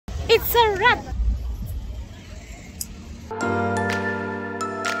It's a wrap.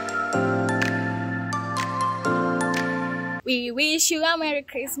 We wish you a Merry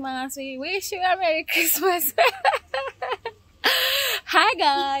Christmas. We wish you a Merry Christmas. Hi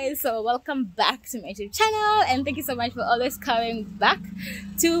guys, so welcome back to my YouTube channel, and thank you so much for always coming back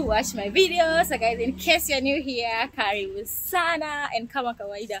to watch my videos. So guys, in case you're new here, karibu sana, and kama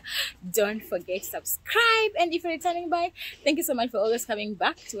kawaida, don't forget to subscribe. And if you're returning by, thank you so much for always coming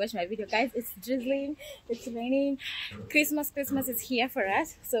back to watch my video. Guys, it's drizzling, it's raining. Christmas is here for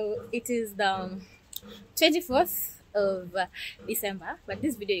us. So it is the 24th of December, but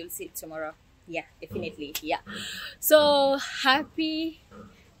this video you'll see it tomorrow. Yeah, definitely. Yeah, so happy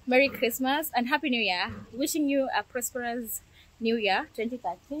Merry Christmas and Happy New Year. Wishing you a prosperous New Year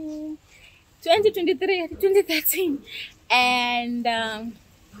 2013, 2023, 2013, and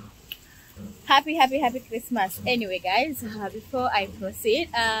happy Christmas. Anyway guys, before I proceed,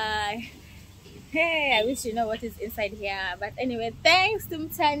 hey, I wish you know what is inside here. But anyway, thanks to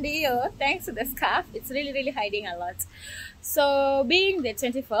Mtandio, thanks to the scarf, it's really hiding a lot. So being the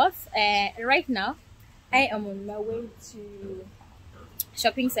 24th, right now I am on my way to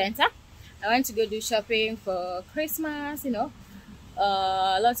shopping center. I want to go do shopping for Christmas, you know.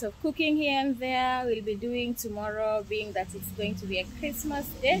 Lots of cooking here and there we'll be doing tomorrow, being that it's going to be a Christmas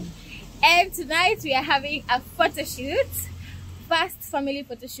day. And tonight we are having a photo shoot, first family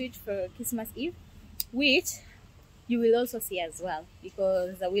photo shoot for Christmas Eve, which you will also see as well,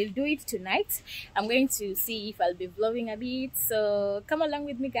 because we'll do it tonight. I'm going to see if I'll be vlogging a bit, so come along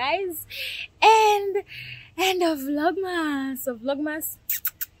with me guys. And end of vlogmas. So vlogmas,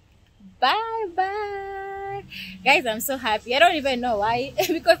 bye guys. I'm so happy. I don't even know why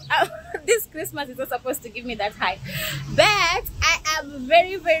because this Christmas is not supposed to give me that high, but I am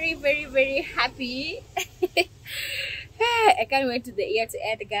very happy. I can't wait to the year to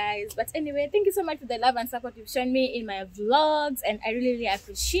end, guys. But anyway, thank you so much for the love and support you've shown me in my vlogs, and I really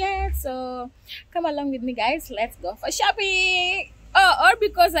appreciate. So come along with me guys, let's go for shopping. Or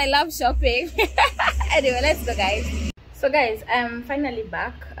because I love shopping. Anyway, let's go guys. So guys, I'm finally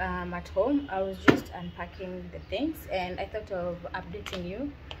back at home. I was just unpacking the things and I thought of updating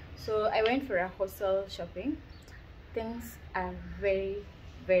you. So I went for a wholesale shopping. Things are very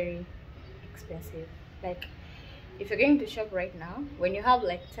expensive. Like, if you're going to shop right now, when you have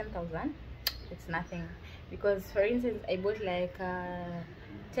like 10,000, it's nothing. Because for instance, I bought like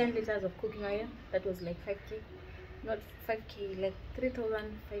 10 liters of cooking oil. That was like 5k, not 5k, like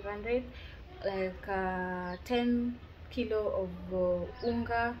 3,500. Like 10 kilo of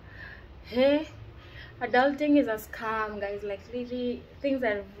unga. Hey, adulting is a scam, guys. Like really, things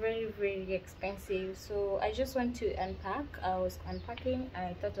are very expensive. So I just want to unpack. I was unpacking and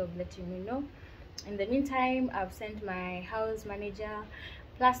I thought of letting you know. In the meantime, I've sent my house manager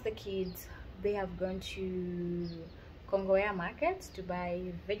plus the kids. They have gone to Kongoya market to buy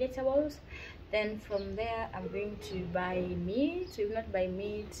vegetables. Then from there, I'm going to buy meat. If not buy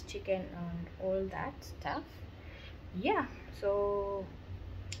meat, chicken and all that stuff. Yeah, so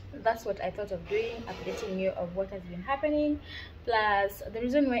that's what I thought of doing, updating you of what has been happening. Plus the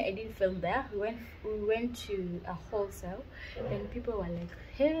reason why I didn't film there, we went to a wholesale and people were like,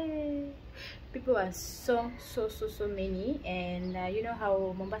 hey, people were so many. And you know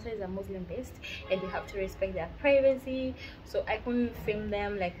how Mombasa is a Muslim based and you have to respect their privacy, so I couldn't film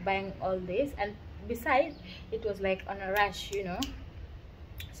them like buying all this. And besides, it was like on a rush, you know,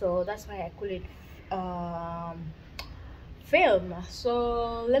 so that's why I couldn't film.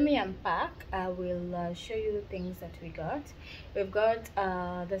 So let me unpack. I will show you things that we got. We've got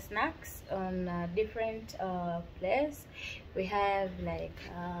the snacks on a different place. We have like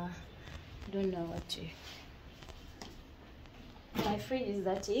don't know what to, my fridge is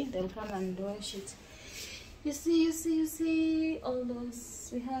dirty. They'll come and wash it. You see all those.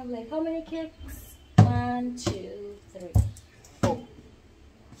 We have like how many cakes? 1 2 3 4.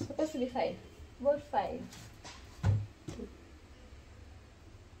 Supposed to be 5. About 5.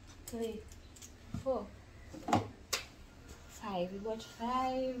 3 4 5. We got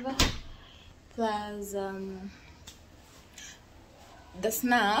 5 plus the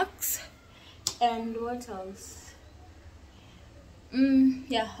snacks. And what else?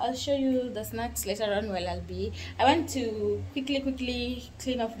 Yeah, I'll show you the snacks later on while I want to quickly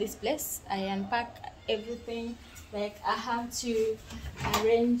clean off this place. I unpack everything. Like I have to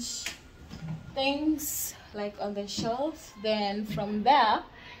arrange things like on the shelf. Then from there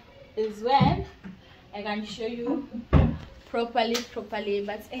is when I can show you properly.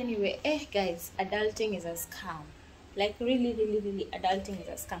 But anyway, guys, adulting is a scam. Like really adulting is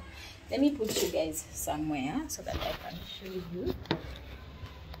a scam. Let me put you guys somewhere so that I can show you.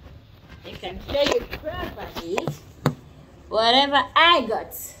 I can show you properly whatever I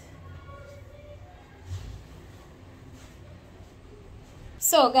got.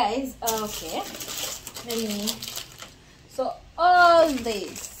 So guys, okay, let me, so all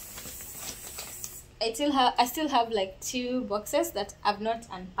this, I still have like 2 boxes that I've not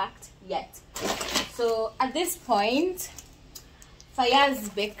unpacked yet. So at this point, Faya's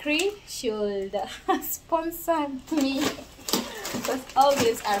Bakery should sponsor me, because all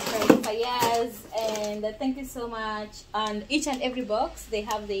these are from Faya's, and thank you so much. And each and every box, they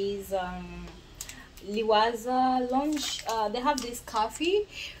have these Liwaza lunch, they have this coffee,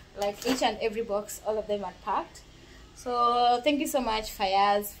 like each and every box, all of them are packed. So thank you so much,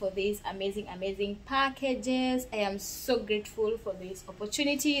 Faya's, for these amazing packages. I am so grateful for this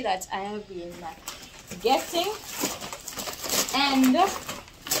opportunity that I have been getting, and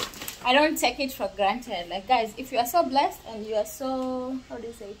I don't take it for granted. Like guys, if you are so blessed and you are so, how do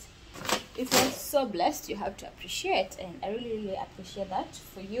you say it, if you're so blessed, you have to appreciate, and I really appreciate that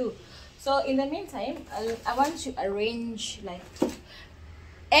for you. So in the meantime, I want to arrange, like,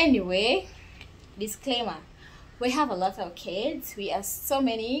 anyway, disclaimer, we have a lot of kids, we are so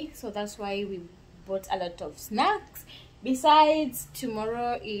many, so that's why we bought a lot of snacks. Besides,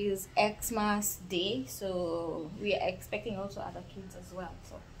 tomorrow is Xmas day, so we are expecting also other kids as well.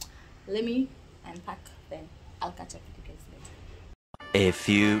 So let me unpack, then I'll catch up with you guys later. A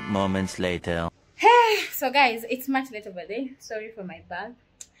few moments later. So guys, it's much later birthday. Sorry for my bag.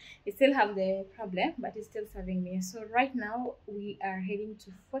 I still have the problem, but it's still serving me. So right now we are heading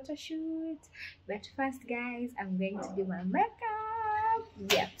to photo shoot, but first guys, I'm going to do my makeup.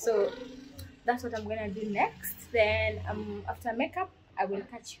 Yeah, so that's what I'm gonna do next. Then after makeup, I will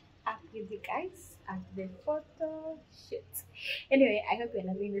catch up with you guys at the photo shoot. Anyway, I hope you're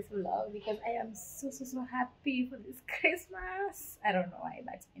loving this vlog, because I am so happy for this Christmas. I don't know why,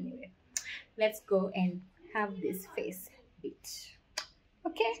 but anyway, let's go and have this face bit.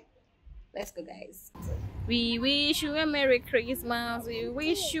 Okay, let's go guys. We wish you a Merry Christmas. We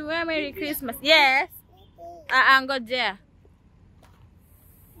wish you a Merry Christmas. Yes, I'm good there.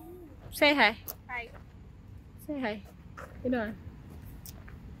 Say hi. Hi. Say hi. You know.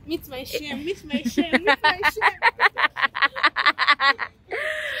 Meet my shame. Meet my shame. Meet my shame.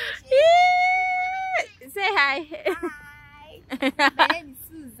 Say hi. Hi. My name is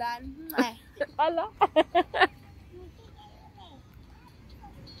Susan. Hello.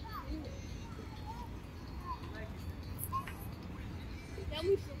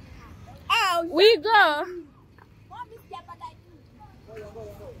 Oh, We go.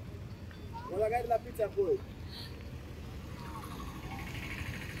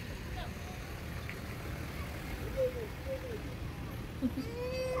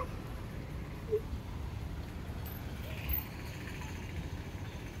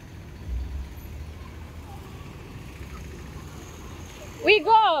 We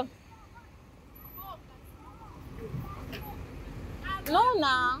go. No,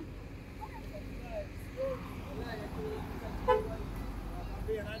 now.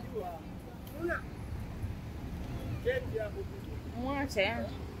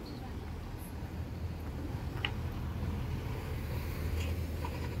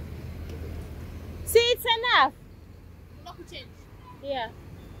 See, it's enough. not to change. Yeah.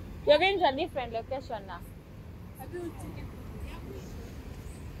 You're going to a different location now.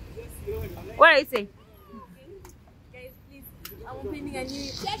 Where is it? Guys, please. I'm opening a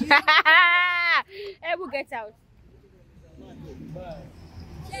new. Hey, we'll get out.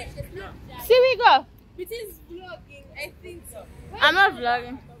 See, we go. It is vlogging, I think so. I'm not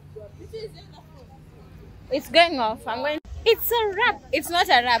vlogging. It is It's going off. I'm going. It's a wrap. It's not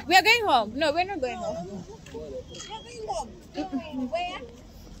a wrap. We are going home. No, we're not going home. Where?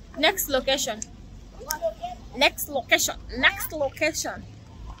 Next location. Next location. Next location.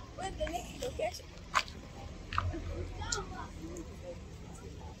 Where's the next location?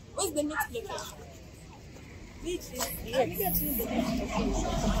 What's the next location? Beach is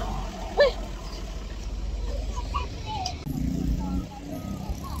Wait.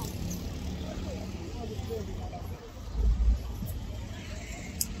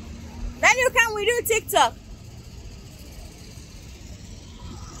 Then you can we do TikTok.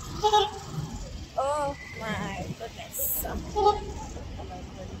 Oh my goodness.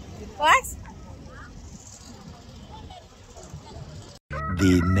 What?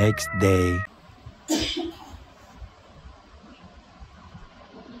 The next day.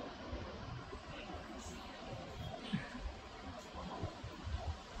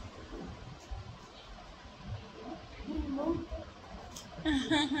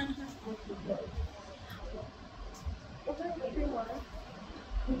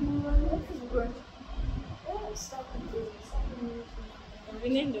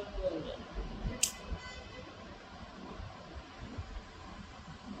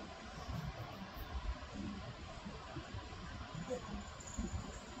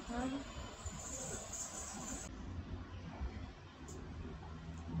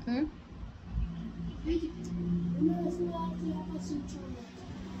 Hmm?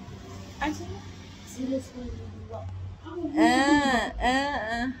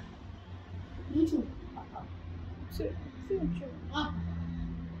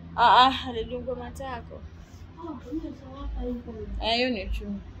 Alidungwa matako. Hiyo ni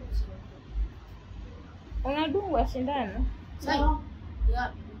chungu. Unadungwa sindano? Ya.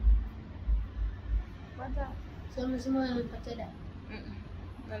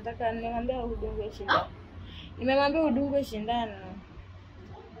 Nataka nimemwambia udungwe sindano. Nimemwambia udungwe sindano.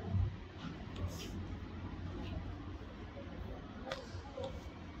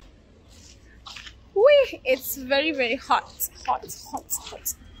 It's very, very hot. Hot.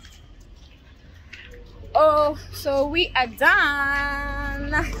 Oh, so we are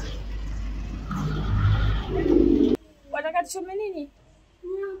done. Wataka tuchome nini?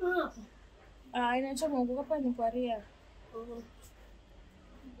 Inachoma huko hapa ni kwa ria.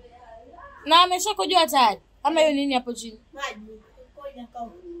 Na ameshakojua tayari. Ama hiyo nini hapo chini?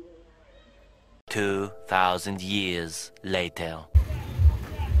 2,000 years later.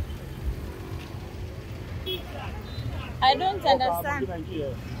 I don't understand.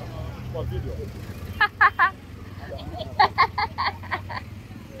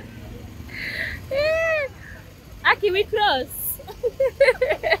 Aki, we close.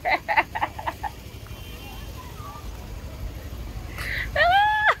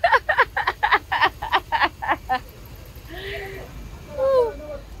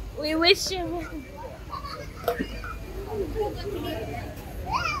 We wish you.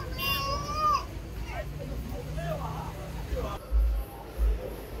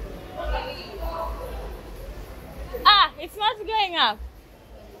 It's not going up.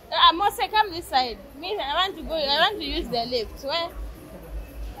 Mose, come this side. Me, I want to go. I want to use the lift. Where?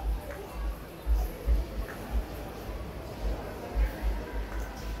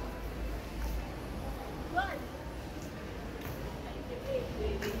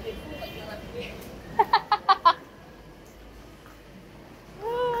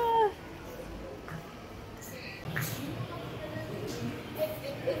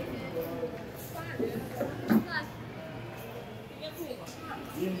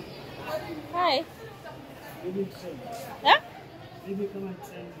 Hi. Yeah?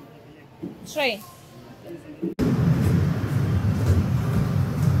 Train.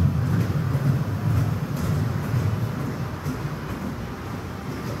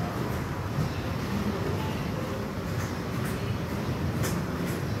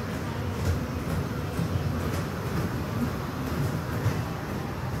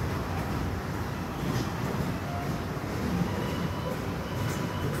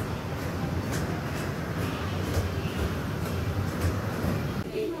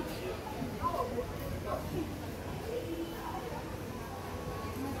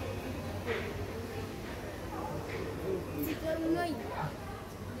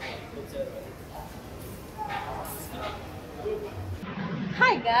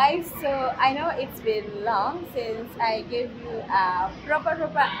 Hi guys, so I know it's been long since I gave you a proper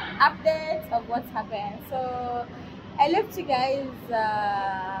update of what's happened. So I left you guys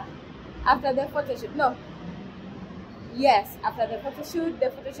after the photo shoot. After the photo shoot.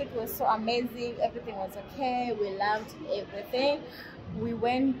 The photo shoot was so amazing. Everything was okay. We loved everything. We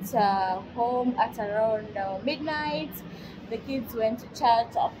went home at around midnight. The kids went to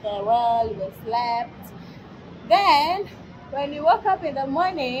church after well. We slept. Then when we woke up in the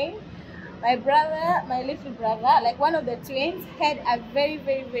morning, my little brother, like one of the twins, had a very,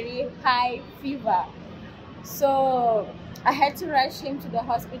 very, very high fever. So I had to rush him to the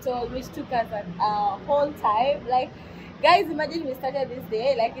hospital, which took us a whole time. Like, guys, imagine we started this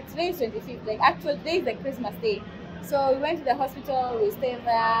day, like it's day 25th, like actual day is the Christmas day. So we went to the hospital, we stayed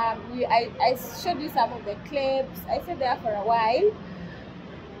there. I showed you some of the clips. I stayed there for a while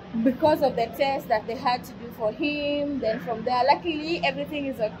because of the test that they had to do for him. Then from there, luckily everything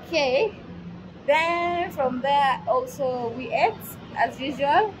is okay. Then from there also we ate as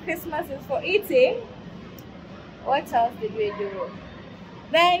usual. Christmas is for eating. What else did we do?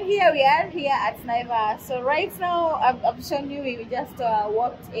 Then here we are here at Naivas. So right now I've shown you, we just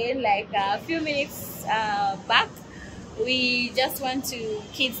walked in like a few minutes back. We just want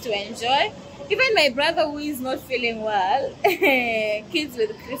kids to enjoy. Even my brother, who is not feeling well, kids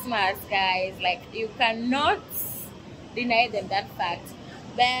with Christmas, guys, like you cannot deny them that fact.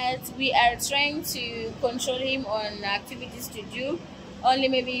 but we are trying to control him on activities to do. Only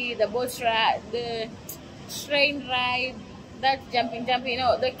maybe the boat ride, the train ride, that jumping,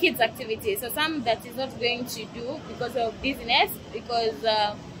 the kids activities. So some that is not going to do because of business, because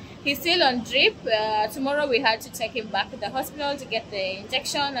he's still on drip. Tomorrow we had to take him back to the hospital to get the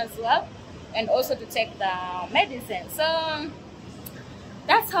injection as well, and also to take the medicine. So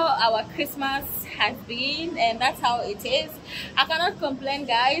that's how our Christmas has been, and that's how it is. I cannot complain,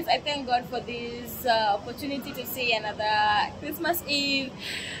 guys. I thank God for this opportunity to see another Christmas Eve,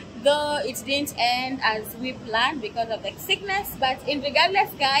 though it didn't end as we planned because of the sickness. But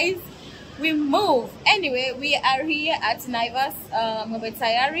regardless, guys, we move anyway. We are here at Naivas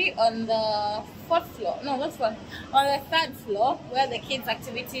Mobetayari on the fourth floor, no, not fourth, on the third floor, where the kids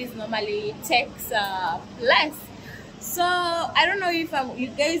activities normally takes place. So I don't know if you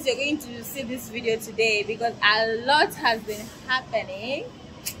guys are going to see this video today, because a lot has been happening.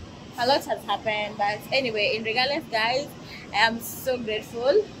 A lot has happened, but anyway, regardless, guys, I am so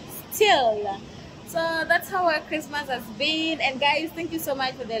grateful still. So that's how our Christmas has been. And guys, thank you so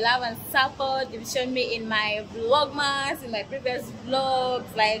much for the love and support you've shown me in my vlogmas, in my previous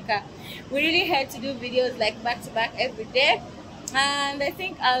vlogs. Like we really had to do videos like back to back every day, and I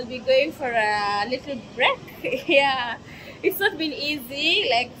think I'll be going for a little break. Yeah, it's not been easy,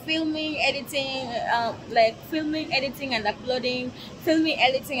 like filming, editing, and uploading,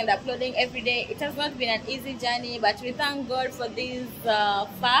 every day. It has not been an easy journey, but we thank God for this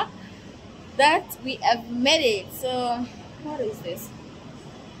far that we have made it. So what is this?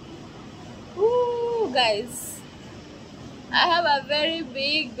 Ooh, guys, I have a very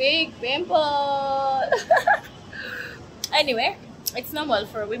big pimple. Anyway, it's normal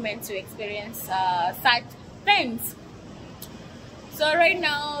for women to experience such things. So right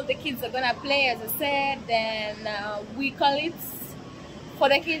now the kids are gonna play, as I said. Then we call it for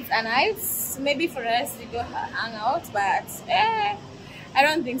the kids a night, maybe for us to go hang out, but I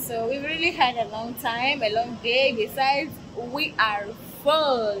don't think so. We've really had a long time, a long day. Besides, we are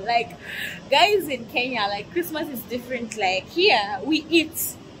full. Like, guys, in Kenya, like, Christmas is different. Like, here we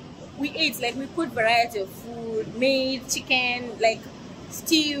eat, like, we put variety of food, meat, chicken, like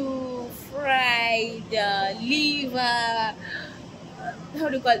stew, fried, liver, how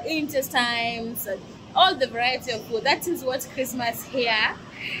do you call it, intestines, all the variety of food. That is what Christmas here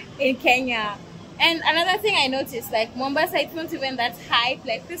in Kenya. And another thing I noticed, like Mombasa, it's not even that hype,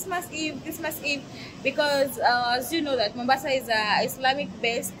 like Christmas Eve, because as you know that Mombasa is a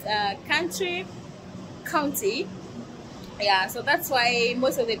Islamic-based county. Yeah, so that's why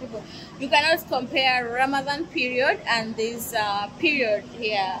most of the people, you cannot compare Ramadan period and this period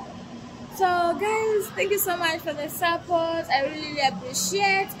here. So guys, thank you so much for the support. I really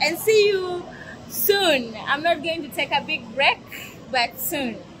appreciate, and see you soon. I'm not going to take a big break, but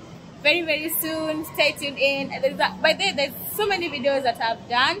soon, very soon. Stay tuned in. By the way, there's so many videos that I've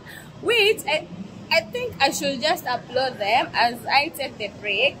done, which I think I should just upload them as I take the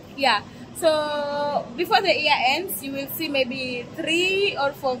break. Yeah, so before the year ends, you will see maybe 3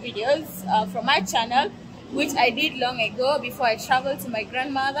 or 4 videos from my channel, which I did long ago before I traveled to my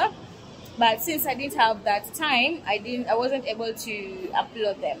grandmother. But since I didn't have that time, I wasn't able to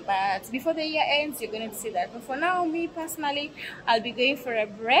upload them. But before the year ends, you're going to see that. But for now, me personally, I'll be going for a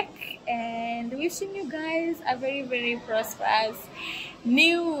break and wishing you guys a very prosperous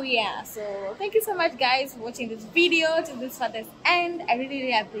new year. So thank you so much, guys, for watching this video to this farthest end. I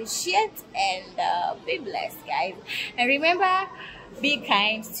really appreciate, and be blessed, guys. And remember, be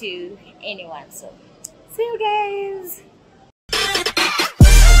kind to anyone. So see you guys.